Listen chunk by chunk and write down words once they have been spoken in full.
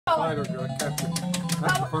Fighter got captured.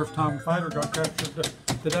 That's the first time a fighter got captured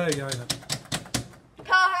today, ain't it?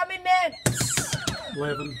 How many minutes?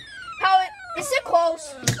 11. Is it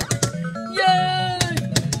close? Yay!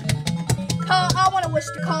 I want to wish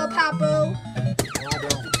to call Papo.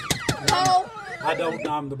 I don't.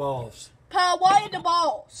 I'm the boss. Pa, why are the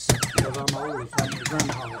balls? Because I'm oldest. I'm the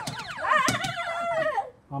grandpa.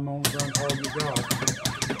 I'm the only grandpa you got.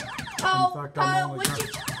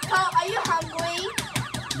 Are you hungry?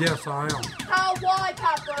 Yes, I am. Why,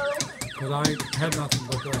 Papo? Because I ain't had nothing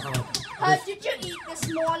but did you eat this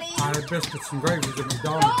morning? I had biscuits and gravy at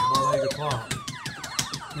McDonald's about 8 o'clock.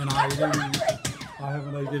 And I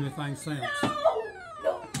haven't ate anything since.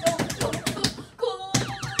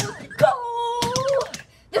 Go!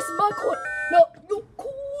 This is my court. No.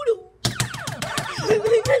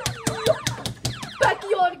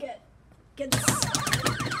 Backyard again. Get this.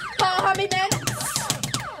 How many minutes?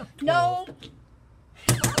 No.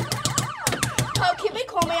 Can we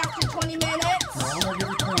call me after 20 minutes? No, I'm going to give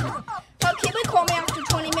you 20. Can we call me after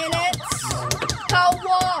 20 minutes? No.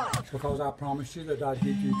 Why? Because I promised you that I'd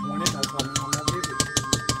give you 20. That's how many I'm going to give you.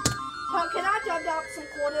 Can I dump out some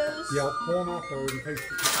quarters? Yeah, pour them out there in case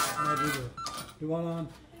I do one on.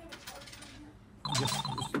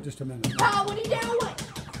 Just a minute. What are you doing?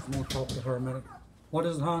 I'm going to talk to her a minute. What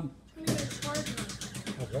is it, hon? I'm going to charge me.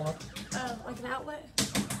 A what? Like an outlet.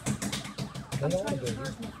 I'm trying to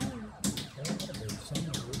charge my phone.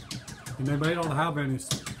 And they don't have any.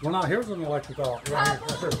 Well, now here's an electric out right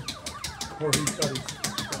here, where he studies.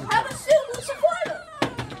 Have a super supporter.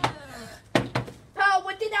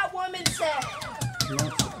 What did that woman say? She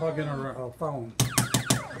wants to plug in her phone.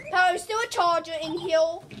 Is there a charger in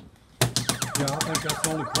here? Yeah, I think that's the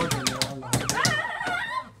only plug in there.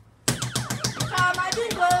 Am I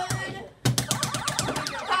doing good?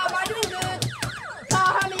 Am I doing good? How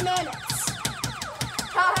many minutes?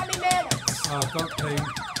 How many minutes? 13.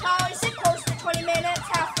 Is it close to 20 minutes?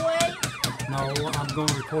 Halfway? No, I'm going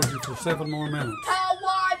to record you for 7 more minutes.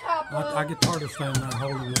 Why, Papa? I get tired of standing there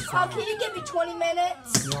holding this phone. Can you give me 20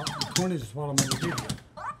 minutes? Yeah, 20 is what I'm going to give you.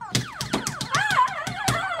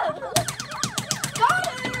 Got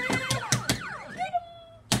it!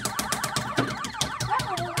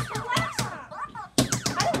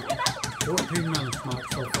 14 minutes, Mike,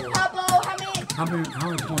 so far. Papa, How many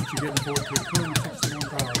points you getting for it?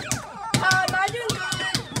 261,000. Am I doing good?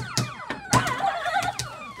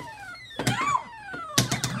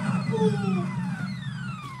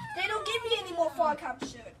 They don't give me any more fog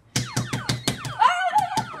captured.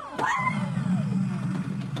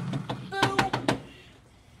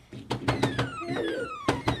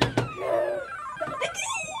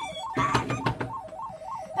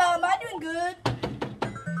 Am I doing good?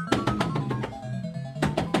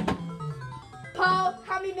 Paul,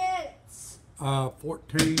 how many minutes?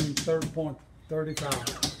 14, 30.35.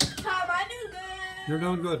 Am I doing good? You're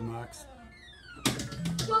doing good, Max.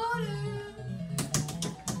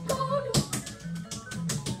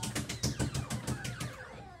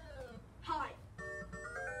 Hi.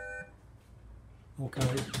 Okay.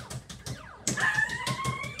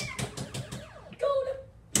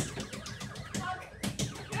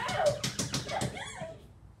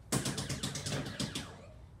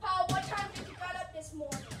 Paul, what time did you get up this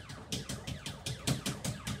morning?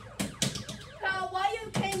 Paul, why you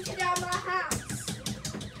came to down my house?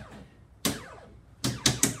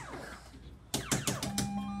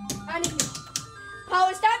 I need you. Paul,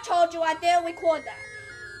 is that charger right there? Record that.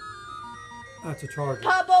 That's a charger.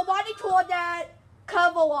 Paul, but why did you tore that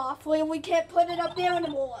cover off when we can't put it up there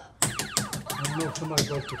anymore? I don't know if somebody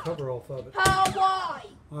broke the cover off of it. Paul, why?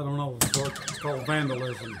 I don't know. It's called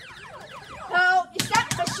vandalism. Paul, is that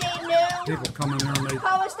machine new? People come in here and they...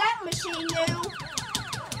 Paul, is that machine new?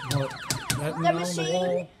 What? That The on the machine?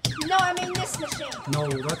 wall? No, I mean this machine. No,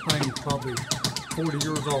 that thing's probably 40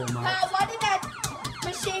 years old now. Why did that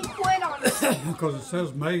machine quit on us? Because it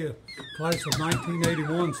says May, class of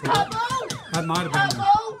 1981, so Pablo, that might have been...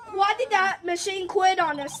 Pablo, why did that machine quit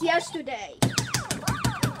on us yesterday?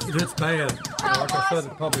 It's bad. Like I said,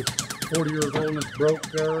 it's probably 40 years old and it's broke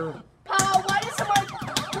there. Paul, why did somebody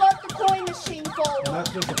plug the coin machine forward? And that's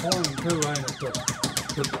disappointing too, ain't it?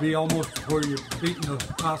 To be almost where you're beating the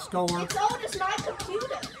high score. It's old as my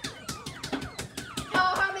computer.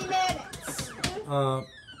 Paul, how many minutes?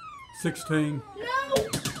 16. No!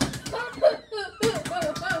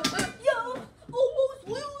 Yo, almost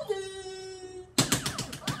losing.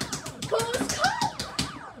 Paul's caught.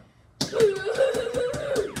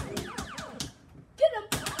 Get him.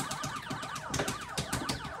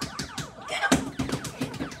 Get him.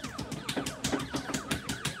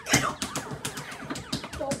 Get him.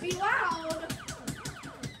 Don't be loud.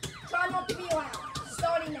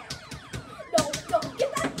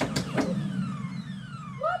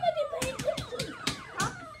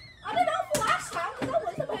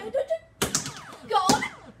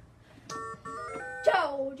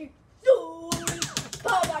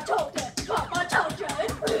 told you. Papa told you.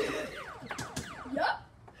 Yup.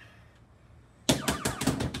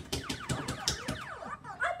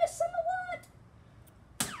 I missed some of what?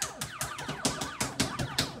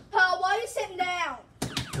 Pal, why are you sitting down?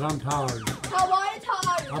 Because I'm tired. Pal, why are you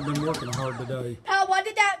tired? I've been working hard today. Pal, why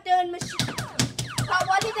did that machine? Pal,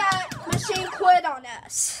 why did that machine quit on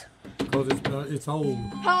us? Because it's old.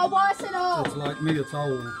 Pal, why is it old? It's like me, it's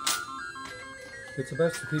old. It's the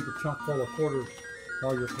best to keep a chunk full of quarters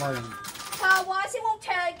while you're playing. Pal, why is it won't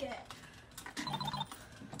take it?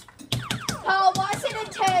 Pal, why is it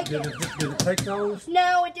didn't take it? Did it take those?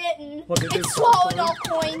 No, it didn't. What did It it swallowed do? all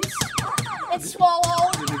coins. It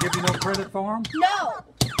swallowed. Did they give you no credit for them? No.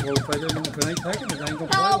 Well, if it ain't taking it, they ain't gonna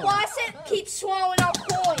Pal, play why them. does it keep swallowing our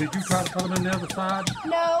coins? Did you try to put them in the other side?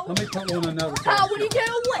 No. Let me put one on the other side. Pal, what are you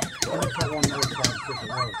doing? Let me put one on the other side. See if it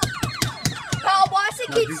works. Pal, why does it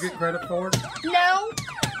Now, keep... did you get credit for it? No. Well,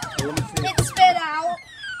 let me see. It spit out.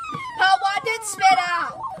 Pal, why did it spit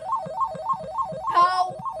out?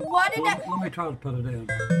 Pal, why did that... Let me try to put it in.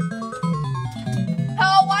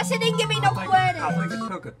 Pal, why does it didn't give me no I credit? think it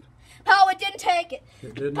took it. Pal, it didn't take it.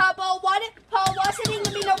 It didn't? Pal, why does it didn't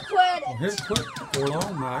give me no credit? Well, here's quit for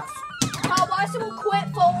long, Max. Pal, why does it quit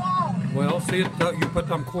for long? Well, see, you put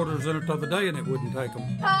them quarters in it the other day and it wouldn't take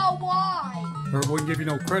them. Pal, why? Or it wouldn't give you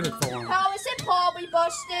no credit for them. Pal, is it probably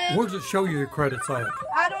busted? Where does it show you your credits at?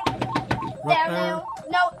 I don't... Right Down there? now.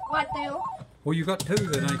 No, right there. Well, you got two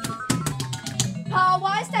then, ain't you? Pal,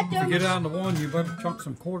 why is that doing... To get down to one, you better chunk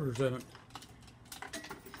some quarters in it.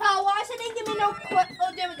 Pal, why is it didn't give me no credit?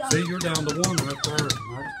 Oh, there we go. See, you're down to one right there,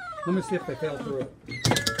 Max. Let me see if they fell through it.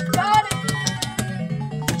 Got it.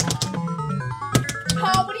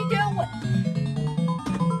 Pal, what are you doing?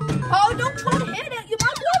 Pal, don't try to hit it. You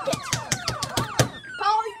might break it.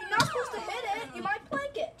 Pal, you're not supposed to hit it. You might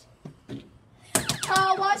break it.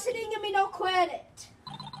 Pal, why is it didn't give me no credit?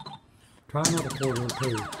 Try another quarter or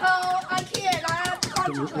two. Pal, I can't. I have to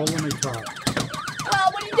Well, concentrate. let me try.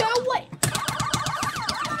 Pal, what are you doing?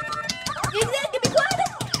 You didn't give me credit.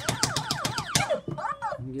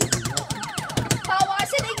 I'm giving you nothing. Pal, why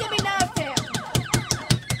is it didn't give me nothing?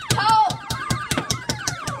 Pal,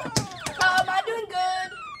 am I doing good?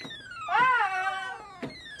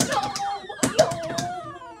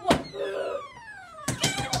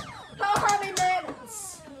 Pal, how many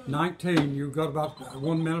minutes? 19, you got about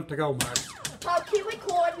 1 minute to go, Max. Pal, can you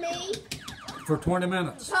record me? For 20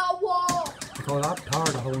 minutes. Pal, what? Because I'm tired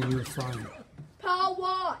of holding this thing. Pal,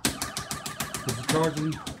 what? Is it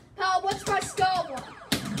charging? Pal, what's my score?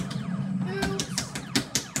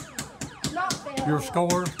 Oops. Not there. Your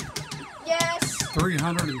score? Yes.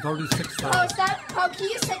 336,000. Pal, can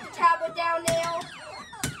you set the tablet down now?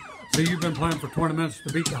 See, you've been playing for 20 minutes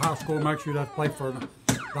to beat the high score. Make sure you have to play for about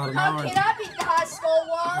an How hour can I beat the high school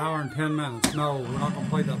one? hour and 10 minutes. No, we're not going to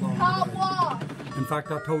play that long Pal, today. what? In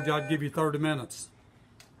fact, I told you I'd give you 30 minutes.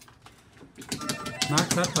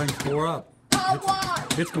 Max, that thing's tore up. Pal,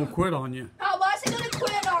 what? It's going to quit on you. Pal, why is he gonna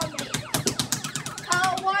quit on me?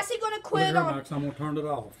 Pal, why is he gonna Look quit here, on me? Max, I'm going to turn it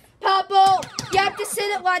off. Papa, you have to sit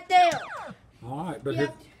it right there. All right, but,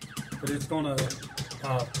 Yep. it's going to...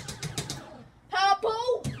 Papa?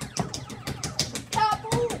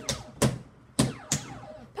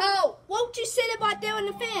 Pal, won't you sit it right there on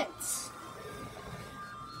the fence?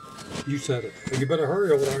 You said it. You better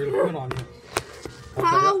hurry over there. It'll quit on you.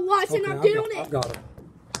 Pal, why is it not doing I've it? got it.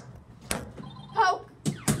 Pal.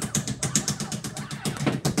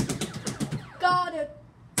 Got it.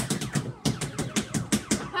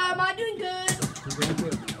 How am I doing good? You're doing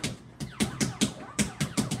good.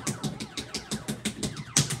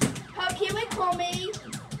 How can you call me?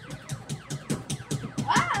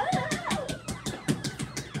 Ah!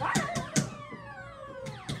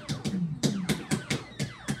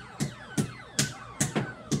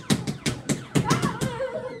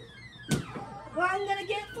 Well, I'm gonna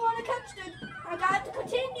get for the custard. I got to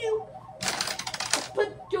continue.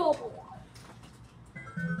 Put double.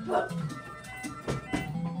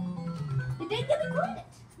 You didn't get the credit.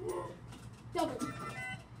 Double.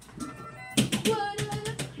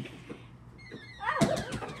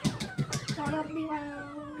 Turn up me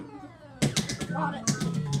round. Got it.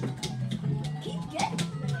 Keep getting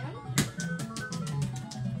it, man.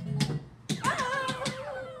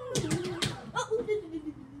 Oh,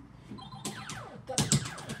 got it.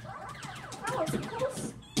 Oh, it's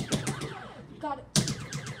close. Got it.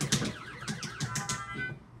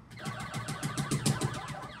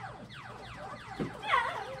 Ah!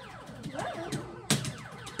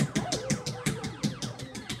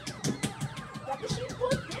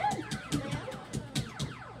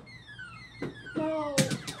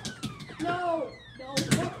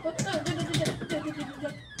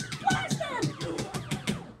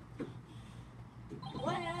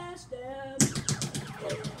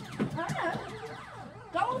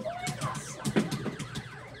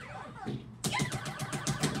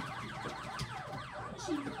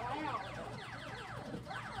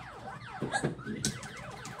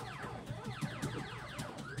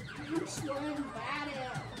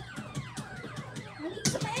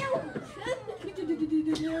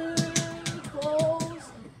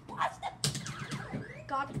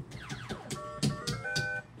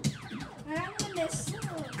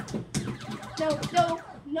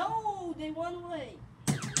 No, they went away.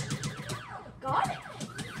 Got it.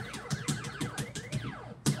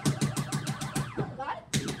 Got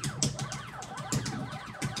it.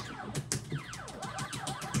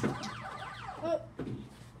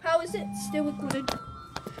 How is it still recorded?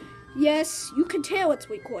 Yes, you can tell it's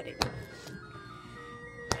recording.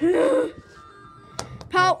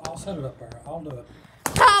 Paul. I'll set it up there. I'll do it.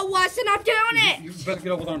 Paul wasn't up doing it. You better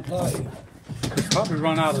get over there and play. It's probably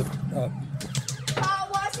run out of. Paul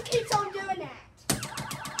Watson keeps on doing that.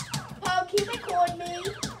 Paul, keep recording me.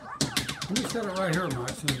 Let me set it right here, Mike,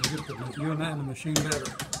 so you get you and that in the machine better.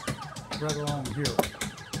 Right along here.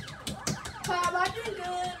 Paul, I'm doing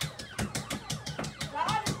good.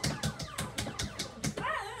 Got it.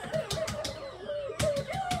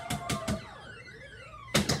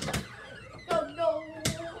 No.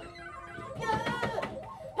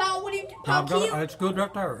 Paul, what do you do? Paul, It's good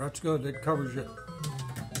right there. That's good. It covers it.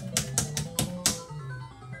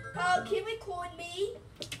 Paul, can you record me?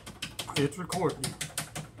 It's recording.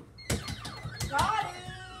 Got it.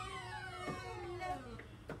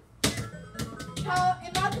 Paul,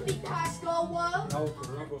 am I going to be the high school one? No, because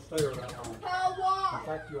we're not going to stay there that long. Paul, why? In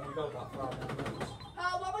fact, you only got about 5 more minutes.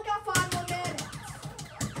 Paul, why we got 5 more minutes?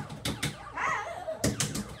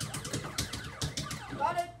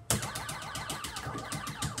 Got it.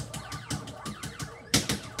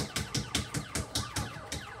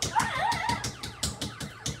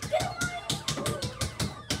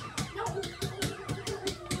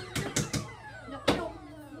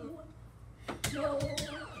 No.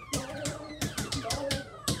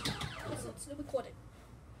 Listen, it's still recording.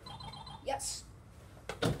 Yes.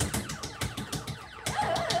 Got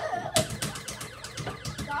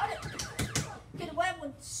it. Get the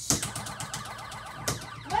Flatwoods.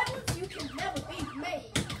 Flatwoods, you can never beat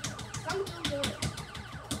me. I'm gonna do it.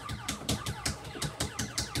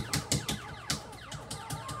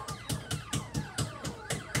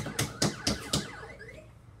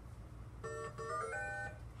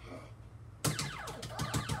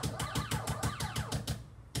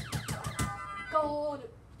 Got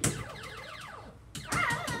it.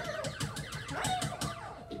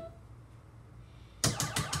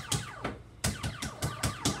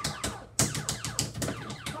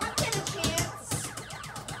 I get a chance.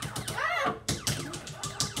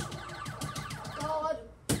 God.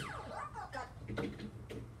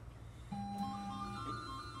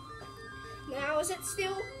 Now is it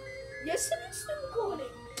still? Yes, it is still recording.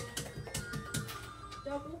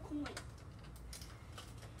 Double coin.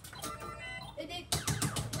 It did.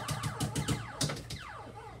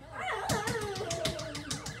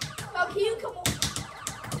 Oh, can you come on?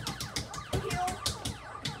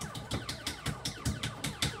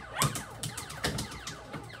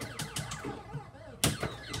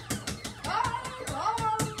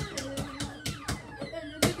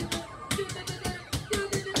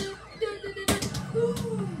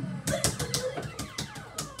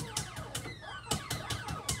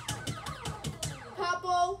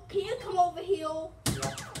 Pablo, can you come over here?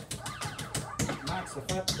 Yeah. Max, if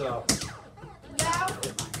that, Yeah.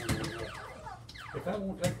 if that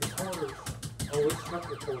won't take the quarters, oh, it's not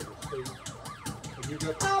the quarters, see? And you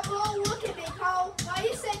got, Pablo, look at me, Paul. Why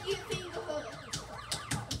you said you finger hook?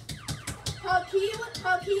 Paul,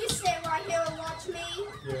 can you stand right here and watch me?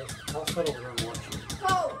 yeah, I'll sit over here and watch you.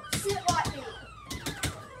 Paul, sit like me.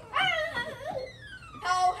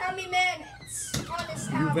 Paul, how many minutes on this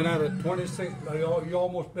tower? You've been at it 26, you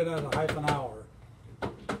almost been at it half an hour.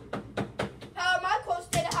 How am I close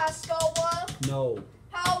to the high school one? No,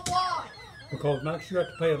 How why? because Max, you have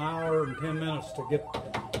to pay an hour and 10 minutes to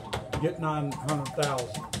get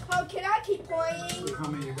 900,000. How can I keep playing? How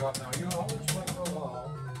many you got now? You know, I'll just play for a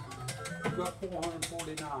while. You got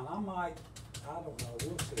 449. I don't know,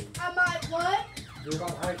 we'll see. I might what? You're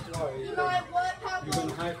about halfway. You might what, You've been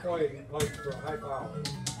Pablo? halfway and played for a half hour.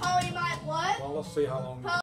 Paul, you might what? Well, let's see how long.